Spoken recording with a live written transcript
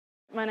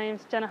My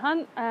name's Jenna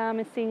Hunt. I'm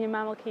a senior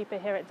mammal keeper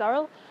here at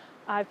Durrell.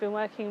 I've been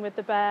working with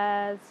the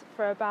bears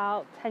for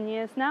about 10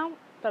 years now,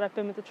 but I've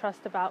been with the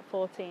trust about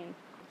 14.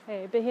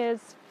 Okay,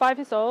 Bahia's 5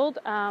 years old,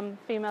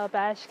 female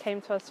bear. She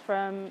came to us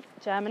from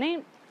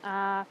Germany.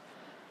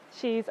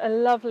 She's a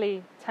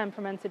lovely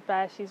temperamented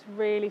bear. She's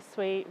really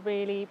sweet,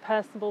 really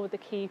personable with the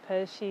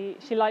keepers.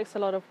 She likes a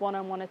lot of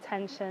one-on-one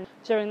attention.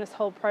 During this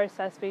whole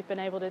process, we've been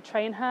able to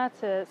train her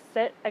to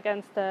sit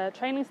against the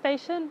training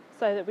station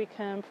so that we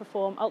can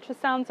perform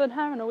ultrasounds on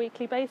her on a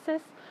weekly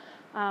basis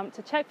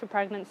to check for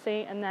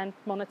pregnancy and then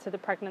monitor the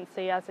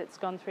pregnancy as it's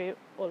gone through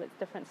all its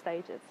different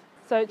stages.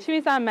 So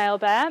Chewy's our male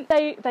bear.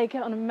 They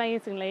get on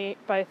amazingly,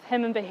 both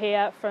him and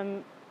Bahia,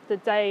 from the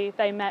day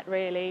they met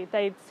really.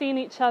 They'd seen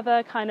each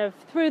other kind of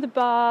through the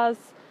bars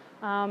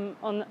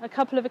on a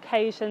couple of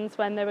occasions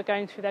when they were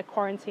going through their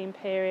quarantine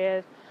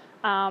period.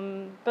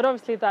 But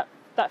obviously that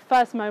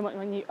first moment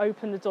when you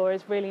open the door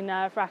is really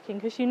nerve-wracking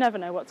because you never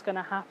know what's going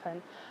to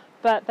happen.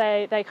 But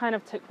they kind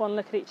of took one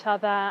look at each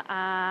other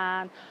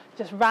and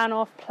just ran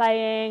off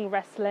playing,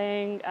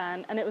 wrestling,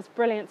 and it was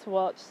brilliant to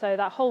watch. So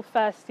that whole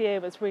first year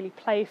was really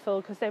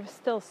playful because they were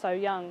still so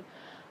young.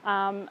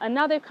 And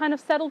now they've kind of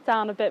settled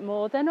down a bit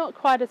more. They're not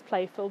quite as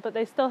playful, but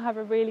they still have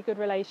a really good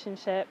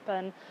relationship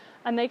and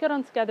they get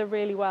on together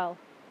really well.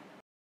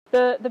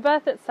 The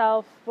birth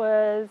itself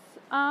was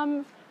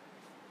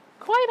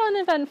quite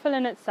uneventful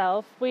in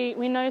itself. We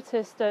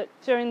noticed that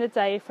during the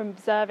day, from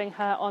observing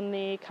her on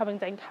the cubbing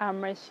den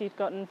cameras, she'd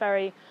gotten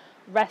very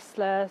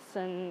restless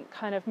and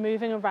kind of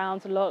moving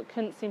around a lot,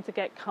 couldn't seem to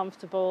get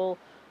comfortable.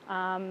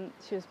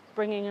 She was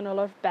bringing in a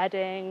lot of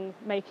bedding,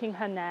 making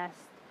her nest.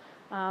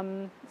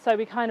 So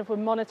we kind of were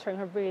monitoring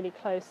her really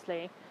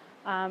closely.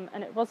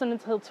 And it wasn't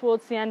until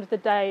towards the end of the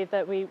day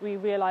that we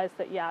realised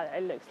that, yeah,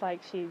 it looks like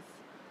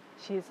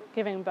she's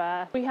giving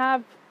birth. We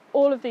have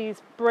all of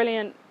these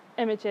brilliant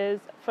images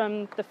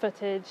from the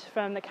footage,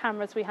 from the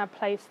cameras we had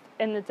placed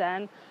in the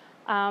den.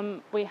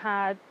 We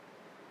had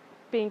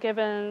been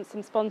given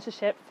some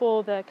sponsorship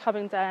for the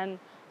cubbing den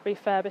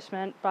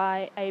refurbishment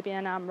by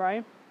ABN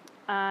AMRO,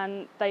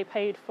 and they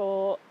paid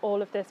for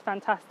all of this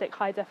fantastic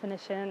high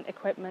definition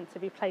equipment to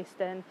be placed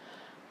in,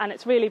 and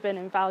it's really been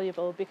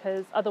invaluable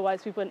because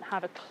otherwise we wouldn't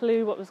have a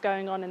clue what was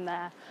going on in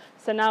there.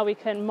 So now we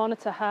can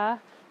monitor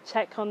her,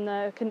 check on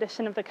the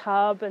condition of the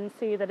cub and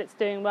see that it's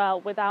doing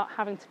well without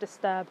having to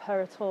disturb her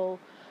at all.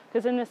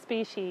 Because in this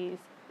species,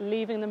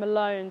 leaving them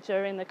alone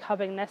during the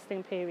cubbing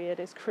nesting period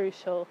is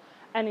crucial.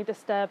 Any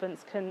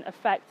disturbance can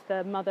affect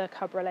the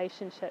mother-cub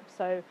relationship.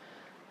 So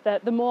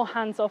the more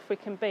hands-off we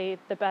can be,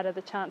 the better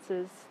the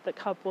chances the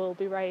cub will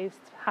be raised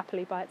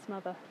happily by its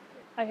mother.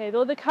 Okay,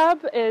 well, the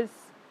cub is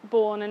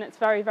born and it's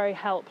very, very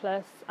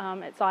helpless.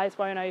 Its eyes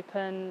won't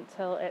open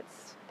till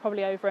it's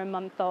probably over a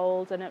month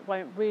old, and it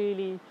won't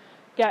really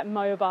get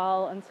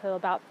mobile until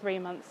about 3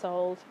 months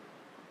old.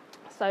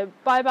 So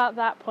by about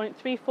that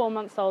point, 3-4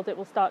 months old, it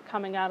will start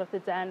coming out of the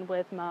den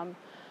with mum.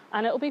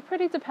 And it will be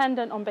pretty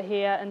dependent on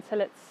Bahia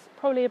until it's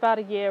probably about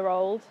a year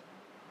old,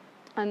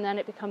 and then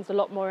it becomes a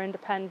lot more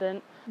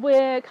independent.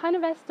 We're kind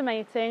of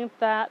estimating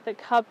that the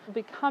cub will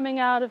be coming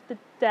out of the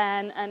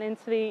den and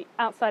into the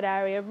outside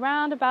area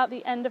around about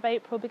the end of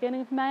April,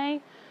 beginning of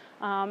May.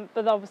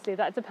 But obviously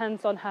that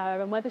depends on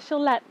her and whether she'll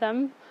let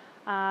them.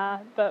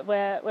 But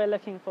we're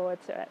looking forward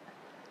to it.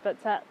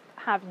 But to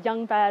have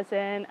young bears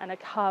in and a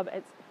cub,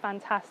 it's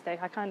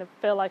fantastic. I kind of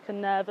feel like a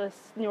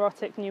nervous,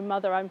 neurotic new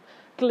mother. I'm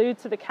glued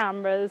to the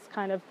cameras,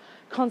 kind of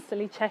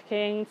constantly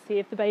checking, see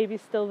if the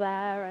baby's still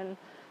there, and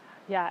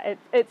yeah,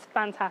 it's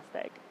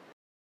fantastic.